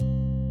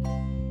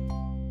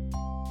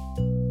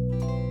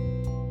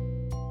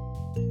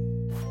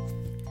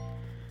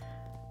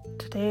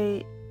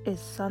Today is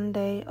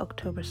Sunday,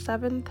 October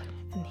 7th,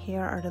 and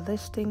here are the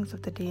listings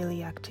of the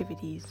daily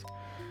activities.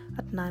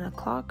 At 9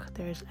 o'clock,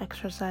 there is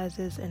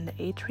exercises in the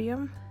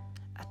atrium.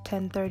 At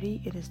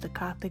 10:30, it is the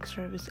Catholic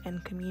service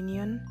and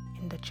communion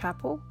in the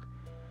chapel.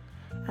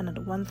 And at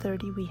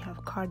 1:30, we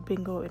have card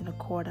bingo in the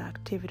Corda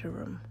activity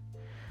room.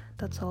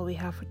 That's all we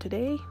have for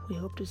today. We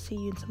hope to see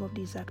you in some of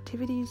these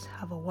activities.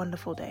 Have a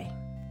wonderful day.